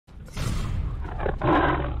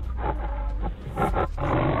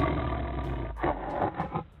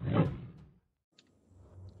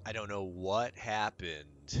I don't know what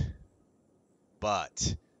happened,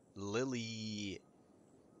 but Lily,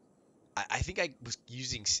 I think I was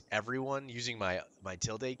using everyone using my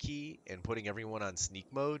tilde key and putting everyone on sneak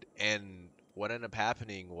mode, and what ended up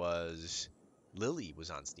happening was Lily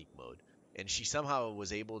was on sneak mode, and she somehow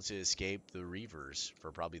was able to escape the Reavers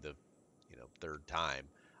for probably the third time.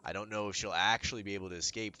 I don't know if she'll actually be able to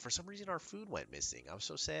escape. For some reason, our food went missing. I was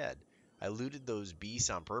so sad. I looted those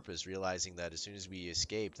beasts on purpose, realizing that as soon as we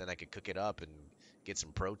escaped, then I could cook it up and get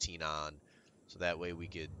some protein on, so that way we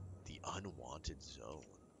could the unwanted zone.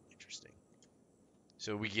 Interesting.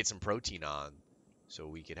 So we get some protein on, so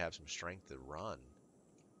we could have some strength to run.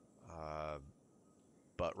 Uh,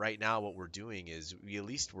 but right now, what we're doing is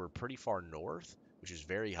we're pretty far north, which is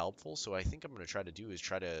very helpful. So I think I'm going to try to do is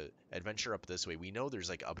try to adventure up this way. We know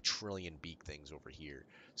there's like a trillion beak things over here.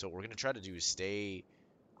 So what we're going to try to do is stay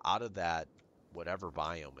out of that whatever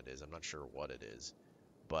biome it is. I'm not sure what it is,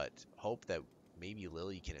 but hope that maybe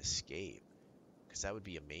Lily can escape, because that would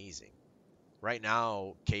be amazing. Right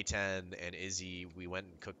now, K10 and Izzy, we went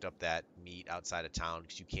and cooked up that meat outside of town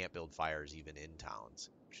because you can't build fires even in towns,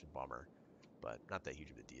 which is a bummer, but not that huge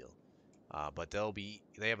of a deal. But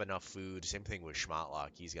they have enough food. Same thing with Schmatlock.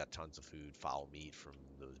 He's got tons of food, foul meat from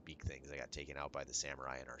those beak things that got taken out by the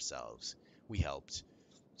samurai and ourselves. We helped.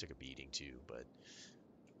 Took a beating too, but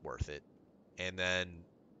worth it. And then,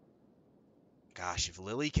 gosh, if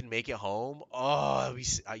Lily can make it home, oh,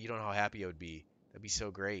 you don't know how happy I would be. That'd be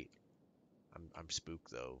so great. I'm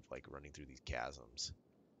spooked though, like running through these chasms.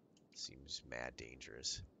 Seems mad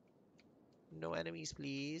dangerous. No enemies,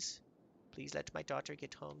 please. Please let my daughter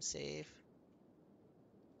get home safe.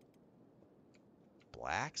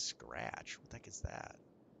 Black Scratch. What the heck is that?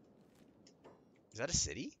 Is that a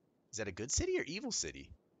city? Is that a good city or evil city?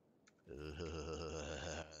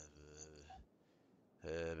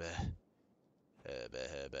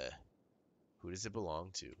 Who does it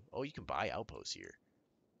belong to? Oh, you can buy outposts here.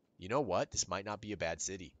 You know what? This might not be a bad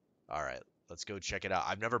city. All right, let's go check it out.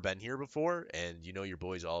 I've never been here before, and you know your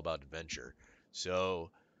boy's all about adventure.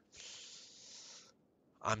 So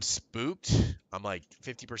I'm spooked. I'm like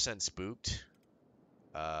 50% spooked.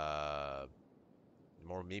 Uh,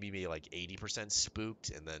 maybe like 80%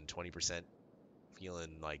 spooked, and then 20%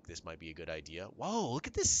 feeling like this might be a good idea. Whoa, look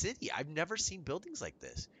at this city. I've never seen buildings like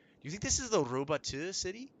this. Do you think this is the Robot 2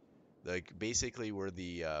 city? Like basically where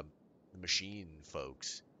the machine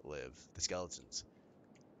folks live, the skeletons.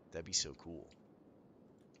 That'd be so cool.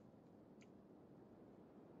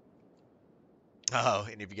 Oh,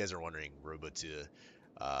 and if you guys are wondering, Robot 2,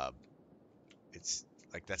 uh, it's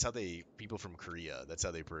like that's how people from Korea, that's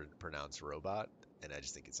how they pronounce robot, and I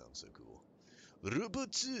just think it sounds so cool.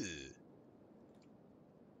 Robot 2.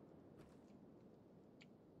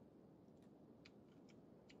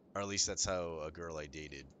 Or at least that's how a girl I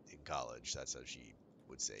dated in college, that's how she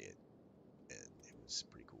would say it. And it was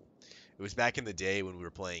pretty cool. It was back in the day when we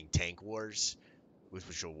were playing Tank Wars, which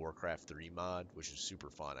was a Warcraft 3 mod, which is super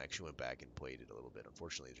fun. I actually went back and played it a little bit.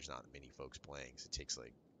 Unfortunately, there's not many folks playing, so it takes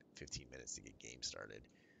like 15 minutes to get game started.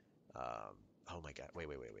 Um, oh my god, wait.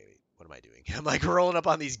 What am I doing? I'm like rolling up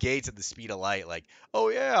on these gates at the speed of light, like, oh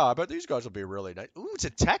yeah, I bet these guys will be really nice. Ooh, it's a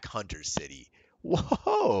tech hunter city.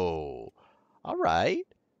 Whoa. All right.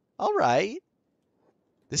 All right.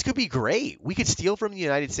 This could be great. We could steal from the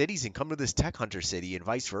United Cities and come to this tech hunter city and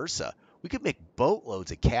vice versa. We could make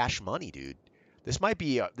boatloads of cash money, dude. This might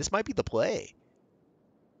be the play.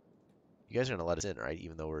 You guys are gonna let us in, right?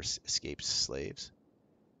 Even though we're escaped slaves.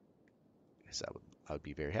 Guess I would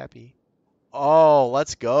be very happy. Oh,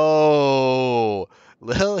 let's go.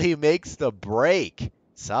 Lily makes the break,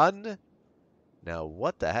 son. Now,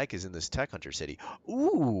 what the heck is in this tech hunter city?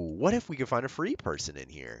 Ooh, what if we could find a free person in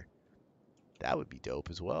here? That would be dope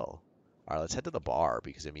as well. All right, let's head to the bar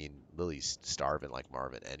because, I mean, Lily's starving like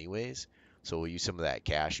Marvin anyways. So we'll use some of that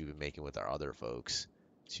cash we've been making with our other folks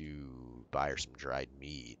to buy her some dried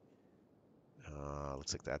meat.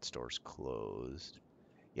 Looks like that store's closed.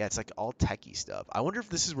 Yeah, it's like all techie stuff. I wonder if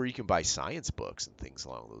this is where you can buy science books and things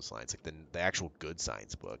along those lines, like the actual good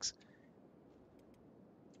science books.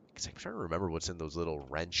 Because I'm trying to remember what's in those little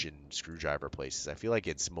wrench and screwdriver places. I feel like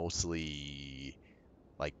it's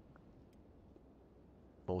like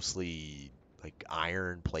mostly like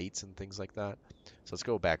iron plates and things like that. So let's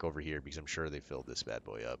go back over here because I'm sure they filled this bad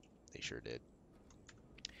boy up. They sure did.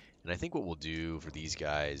 And I think what we'll do for these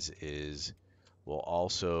guys is we'll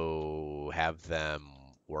also have them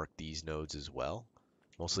work these nodes as well.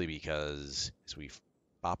 Mostly because as we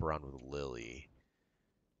bop around with Lily.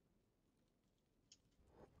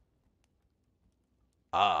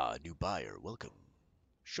 Ah, new buyer, welcome.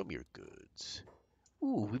 Show me your goods.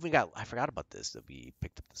 Ooh, we even got, I forgot about this, that we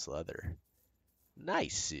picked up this leather.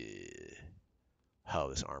 Nice. Oh,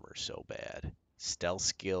 this armor is so bad. Stealth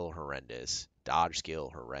skill, horrendous. Dodge skill,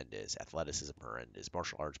 horrendous. Athleticism, horrendous.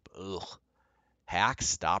 Martial arts, ugh. Hack,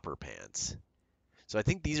 stopper pants. So I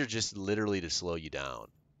think these are just literally to slow you down.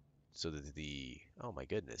 So that oh my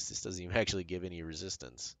goodness, this doesn't even actually give any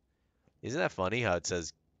resistance. Isn't that funny how it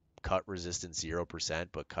says cut resistance 0%,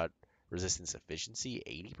 but cut resistance efficiency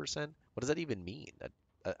 80%? What does that even mean?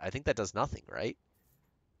 I think that does nothing, right?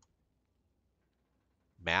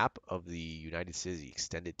 Map of the United States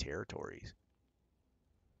extended territories.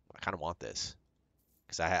 I kind of want this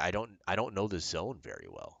because I don't know this zone very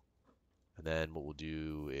well. And then what we'll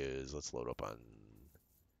do is let's load up on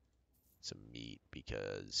some meat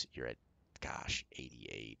because you're at, gosh,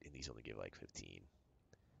 88 and these only give like 15.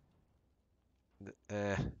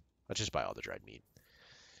 Let's just buy all the dried meat.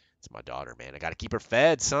 It's my daughter, man. I gotta keep her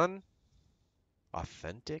fed, son.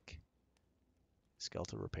 Authentic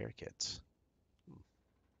skeletal repair kits.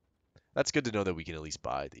 That's good to know that we can at least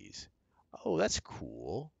buy these. Oh, that's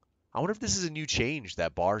cool. I wonder if this is a new change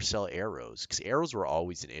that bars sell arrows, because arrows were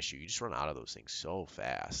always an issue. You just run out of those things so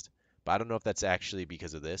fast. But I don't know if that's actually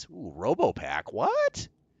because of this. Ooh, RoboPack. What?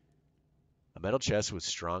 A metal chest with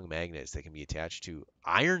strong magnets that can be attached to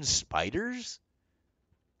iron spiders?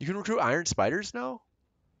 You can recruit iron spiders now?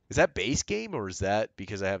 Is that base game, or is that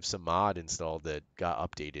because I have some mod installed that got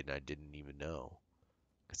updated and I didn't even know?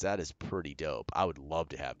 Because that is pretty dope. I would love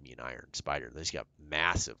to have me an iron spider. They just got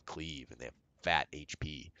massive cleave and they have fat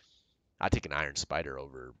HP. I'd take an iron spider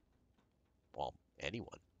over, well,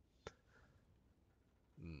 anyone.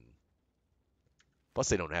 Mm. Plus,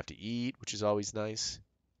 they don't have to eat, which is always nice.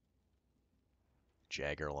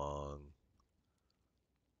 Jaggerlong.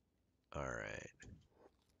 All right.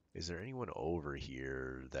 Is there anyone over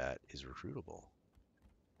here that is recruitable?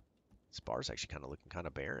 This bar's actually kind of looking kind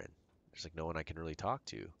of barren. There's like no one I can really talk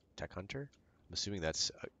to. Tech hunter? I'm assuming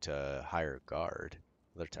that's to hire a guard.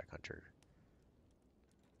 Another tech hunter.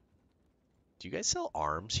 Do you guys sell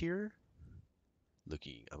arms here?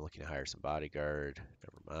 I'm looking to hire some bodyguard.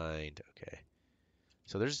 Never mind. Okay.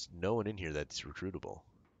 So there's no one in here that's recruitable.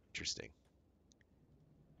 Interesting.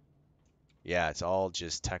 Yeah, it's all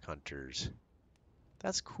just tech hunters.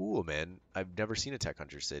 That's cool, man. I've never seen a tech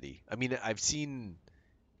hunter city. I mean, I've seen.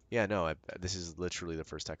 Yeah, no. This is literally the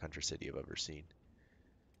first tech hunter city I've ever seen.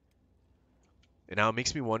 And now it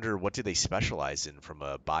makes me wonder, what do they specialize in from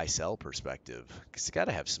a buy-sell perspective? Because they got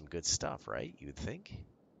to have some good stuff, right? You would think.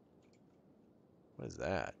 What is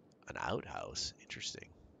that? An outhouse. Interesting.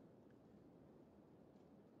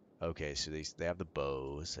 Okay, so they have the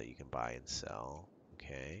bows that you can buy and sell.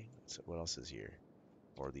 Okay. So what else is here?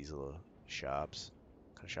 Or these little shops.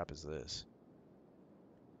 What kind of shop is this?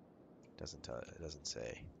 It doesn't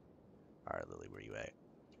say. All right, Lily, where you at?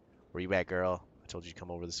 Where you at, girl? I told you to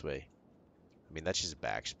come over this way. I mean, that's just a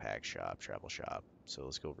backpack shop, travel shop. So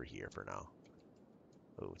let's go over here for now.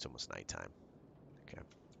 Oh, it's almost nighttime. Okay.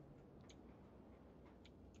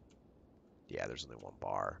 Yeah, there's only one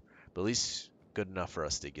bar. But at least good enough for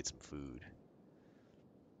us to get some food.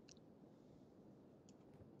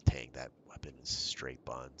 Dang, that weapon is straight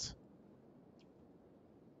buns.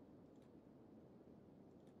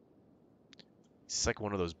 It's like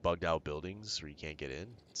one of those bugged out buildings where you can't get in.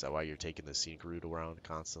 Is that why you're taking the scenic route around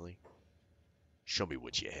constantly? Show me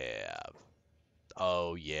what you have.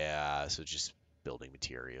 Oh, yeah. So just building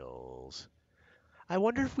materials. I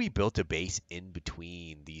wonder if we built a base in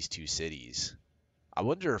between these two cities. I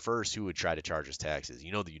wonder first who would try to charge us taxes.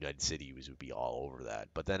 You know, the United Cities would be all over that.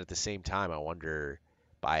 But then at the same time, I wonder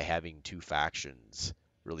by having two factions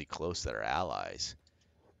really close that are allies,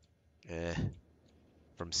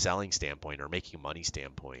 from selling standpoint or making money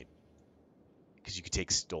standpoint, because you could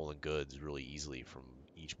take stolen goods really easily from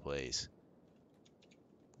each place.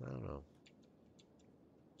 I don't know.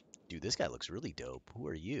 Dude, this guy looks really dope. Who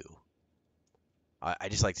are you? I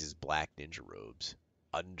just like his black ninja robes.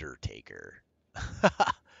 Undertaker.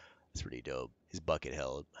 That's pretty dope. His bucket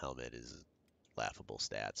helmet is laughable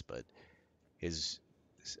stats, but his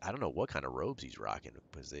I don't know what kind of robes he's rocking,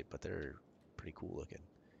 but they're pretty cool looking.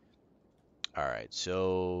 All right,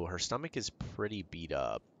 so her stomach is pretty beat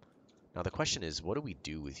up. Now the question is, what do we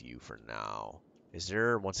do with you for now? Is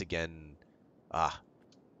there once again?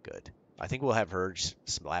 Good. I think we'll have her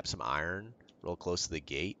slap some iron real close to the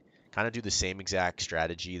gate. Kind of do the same exact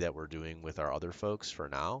strategy that we're doing with our other folks for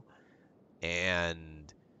now,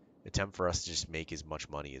 and attempt for us to just make as much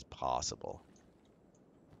money as possible.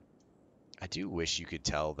 I do wish you could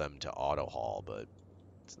tell them to auto haul, but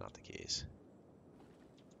it's not the case.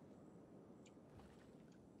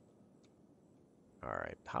 All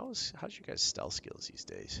right. How's your guys' stealth skills these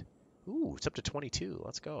days? Ooh, it's up to 22.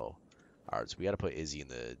 Let's go. All right, so we got to put Izzy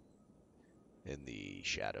in the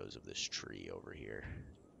shadows of this tree over here.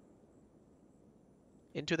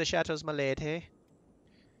 Into the shadows, my lady.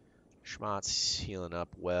 Schmott's healing up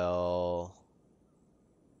well.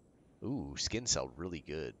 Ooh, skin cell really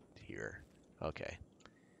good here. Okay.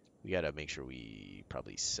 We gotta make sure we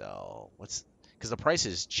probably sell. Because the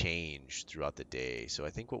prices change throughout the day. So I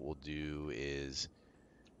think what we'll do is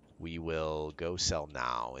we will go sell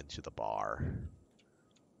now into the bar.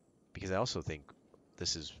 Because I also think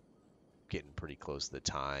this is getting pretty close to the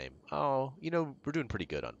time. Oh, we're doing pretty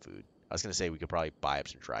good on food. I was gonna say we could probably buy up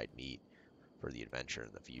some dried meat for the adventure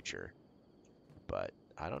in the future. But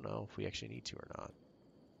I don't know if we actually need to or not.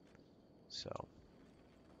 So,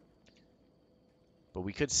 but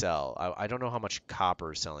we could sell. I don't know how much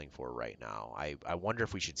copper is selling for right now. I wonder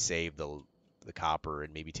if we should save the copper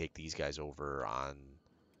and maybe take these guys over on,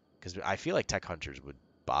 because I feel like tech hunters would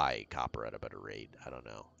buy copper at a better rate. I don't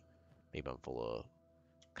know. Maybe I'm full of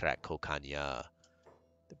crack cocaine,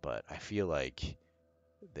 but I feel like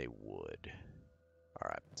they would. All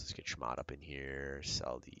right, let's get Schmott up in here.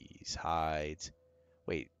 Sell these hides.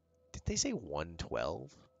 Wait, did they say 112?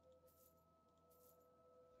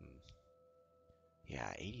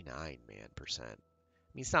 Yeah, 89 percent.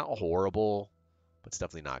 I mean, it's not horrible, but it's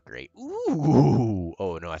definitely not great. Ooh!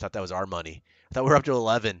 Oh no, I thought that was our money. I thought we were up to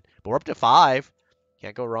 11, but we're up to 5.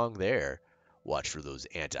 Can't go wrong there. Watch for those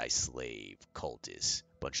anti-slave cultists,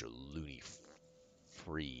 bunch of loony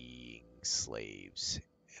freeing slaves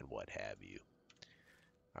and what have you.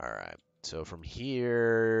 All right. So from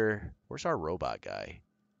here, where's our robot guy?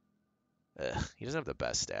 He doesn't have the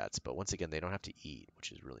best stats, but once again, they don't have to eat,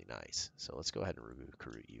 which is really nice. So let's go ahead and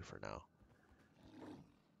recruit you for now.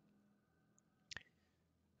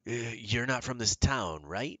 You're not from this town,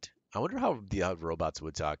 right? I wonder how the robots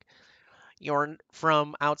would talk. You're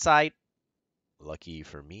from outside? Lucky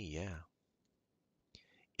for me, yeah.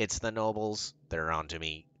 It's the nobles. They're on to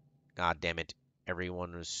me. God damn it.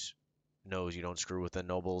 Everyone knows you don't screw with the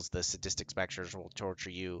nobles. The sadistic specters will torture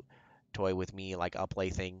you. Toy with me like a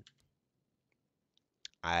plaything.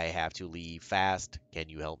 I have to leave fast. Can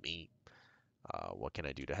you help me? What can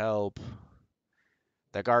I do to help?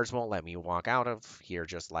 The guards won't let me walk out of here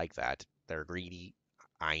just like that. They're greedy.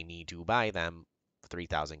 I need to buy them.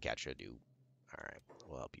 3,000 catch do. All right,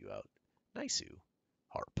 we'll help you out. Nice.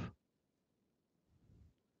 Harp.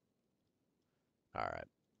 All right,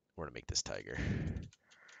 we're going to make this tiger.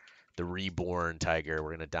 The reborn tiger.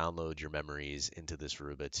 We're going to download your memories into this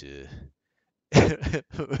Ruba to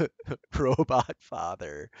robot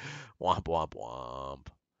father. Womp, womp, womp.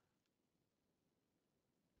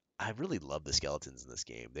 I really love the skeletons in this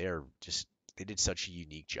game. They did such a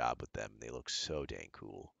unique job with them. They look so dang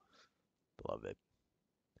cool. Love it.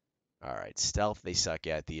 All right, stealth they suck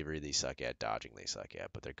at, thievery they suck at, dodging they suck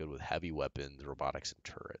at, but they're good with heavy weapons, robotics, and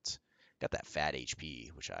turrets. Got that fat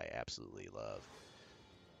HP, which I absolutely love.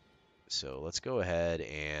 So let's go ahead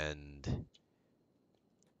and...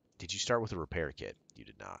 Did you start with a repair kit? You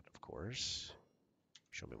did not, of course.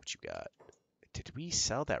 Show me what you got. Did we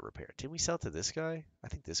sell that repair? Didn't we sell it to this guy? I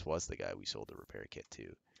think this was the guy we sold the repair kit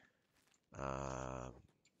to.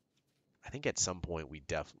 I think at some point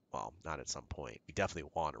well, not at some point. We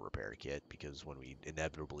definitely want a repair kit because when we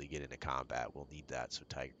inevitably get into combat, we'll need that so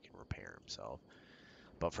Tiger can repair himself.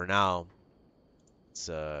 But for now, let's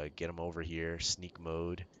get him over here, sneak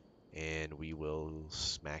mode, and we will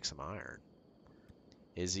smack some iron.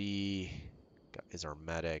 Izzy is our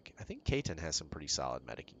medic. I think Kaiten has some pretty solid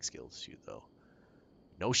medicing skills too, though.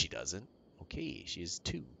 No, she doesn't. Okay, she is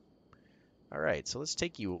 2. All right, so let's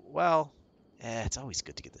take you. Well, it's always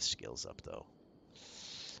good to get the skills up, though.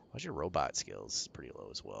 What's your robot skills? Pretty low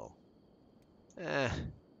as well. We'll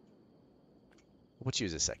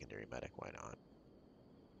choose a secondary medic. Why not?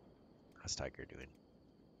 How's Tiger doing?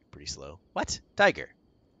 Pretty slow. What? Tiger?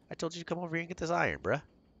 I told you to come over here and get this iron, bruh.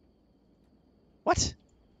 What?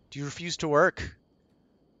 Do you refuse to work?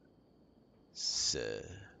 Sir.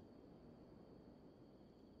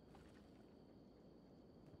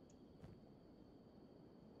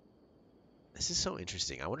 This is so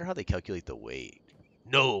interesting. I wonder how they calculate the weight.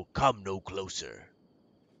 No, come no closer.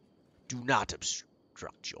 Do not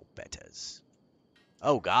obstruct your betters.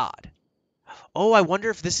 Oh, God. Oh, I wonder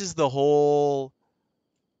if this is the whole...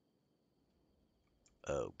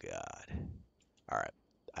 Oh, God. All right.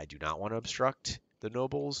 I do not want to obstruct the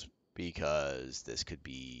nobles because this could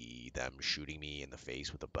be them shooting me in the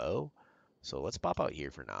face with a bow. So let's pop out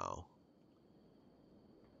here for now.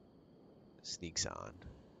 Sneaks on.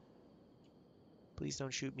 Please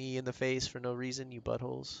don't shoot me in the face for no reason, you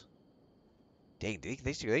buttholes. Dang,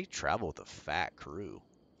 they travel with a fat crew.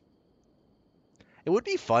 It would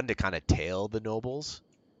be fun to kind of tail the nobles,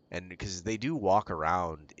 and because they do walk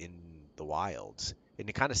around in the wilds, and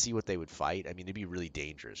to kind of see what they would fight. I mean, it'd be really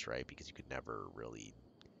dangerous, right? Because you could never really,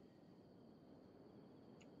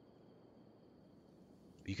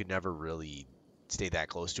 stay that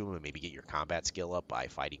close to them and maybe get your combat skill up by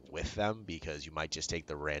fighting with them, because you might just take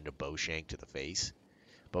the random bow shank to the face.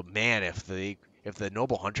 But man, if the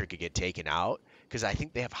noble hunter could get taken out, because I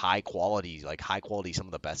think they have high quality, some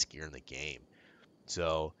of the best gear in the game.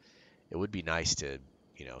 So it would be nice to,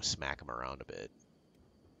 smack them around a bit.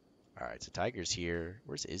 All right, so Tiger's here.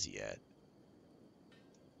 Where's Izzy at?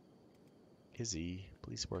 Izzy,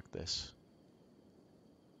 please work this.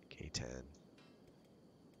 K10.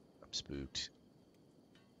 I'm spooked.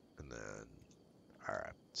 And then, all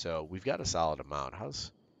right. So we've got a solid amount.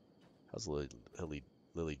 How's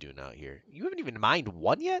Lily doing out here? You haven't even mined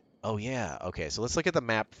one yet? Oh yeah. Okay, so let's look at the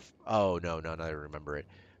map. Oh no, I remember it.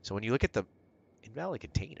 So when you look at the invalid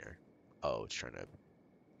container, oh, it's trying to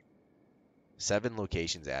 7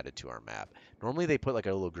 locations added to our map. Normally they put like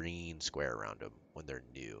a little green square around them when they're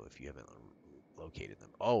new if you haven't located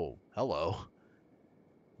them. Oh, hello.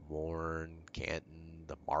 Morn, Canton,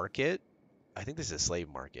 the market. I think this is a slave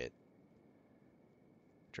market.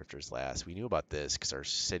 Drifter's Last. We knew about this because our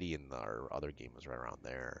city in our other game was right around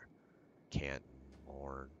there. Canton,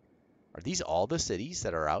 Morn. Are these all the cities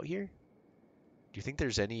that are out here? Do you think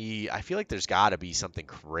there's any... I feel like there's got to be something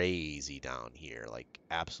crazy down here, like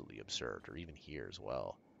absolutely absurd, or even here as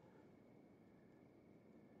well.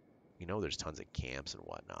 You know there's tons of camps and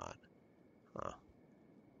whatnot. Huh.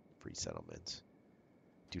 Free settlements.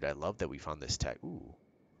 Dude, I love that we found this tech. Ooh,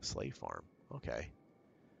 slave farm. Okay.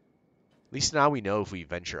 At least now we know if we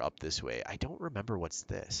venture up this way. I don't remember what's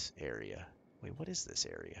this area. Wait, what is this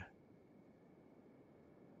area?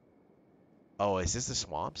 Oh, is this the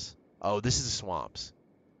swamps? Oh, this is the swamps.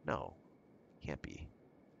 No, can't be.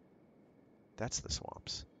 That's the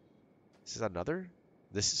swamps. This is another?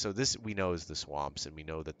 This we know is the swamps, and we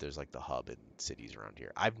know that there's like the hub and cities around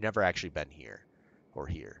here. I've never actually been here or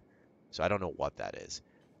here, so I don't know what that is.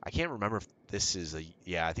 I can't remember if this is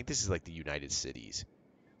yeah, I think this is like the United Cities.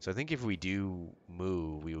 So I think if we do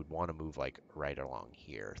move, we would want to move like right along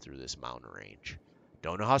here through this mountain range.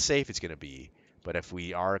 Don't know how safe it's going to be, but if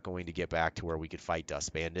we are going to get back to where we could fight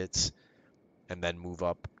dust bandits and then move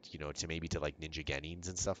up, to maybe to like ninja genins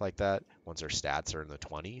and stuff like that, once our stats are in the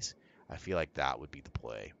 20s, I feel like that would be the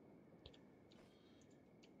play.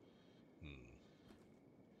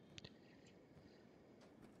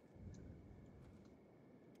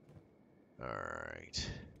 All right.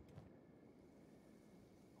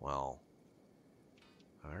 Well,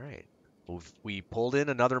 all right. We pulled in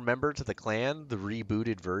another member to the clan, the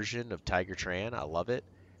rebooted version of Tiger Tran. I love it.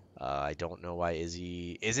 I don't know why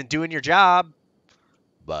Izzy isn't doing your job,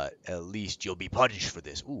 but at least you'll be punished for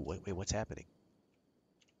this. Ooh, wait, what's happening?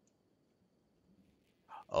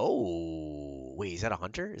 Oh, wait, is that a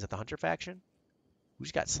hunter? Is that the hunter faction?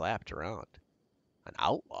 Who's got slapped around? An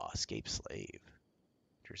outlaw, escaped slave.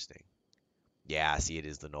 Interesting. Yeah, see, it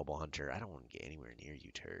is the noble hunter. I don't want to get anywhere near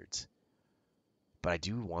you turds. But I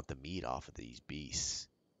do want the meat off of these beasts.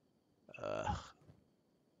 You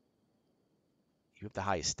have the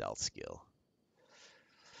highest stealth skill.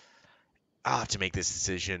 I'll have to make this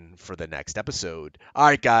decision for the next episode. All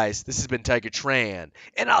right, guys, this has been Tiger Tran,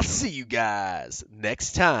 and I'll see you guys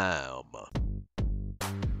next time.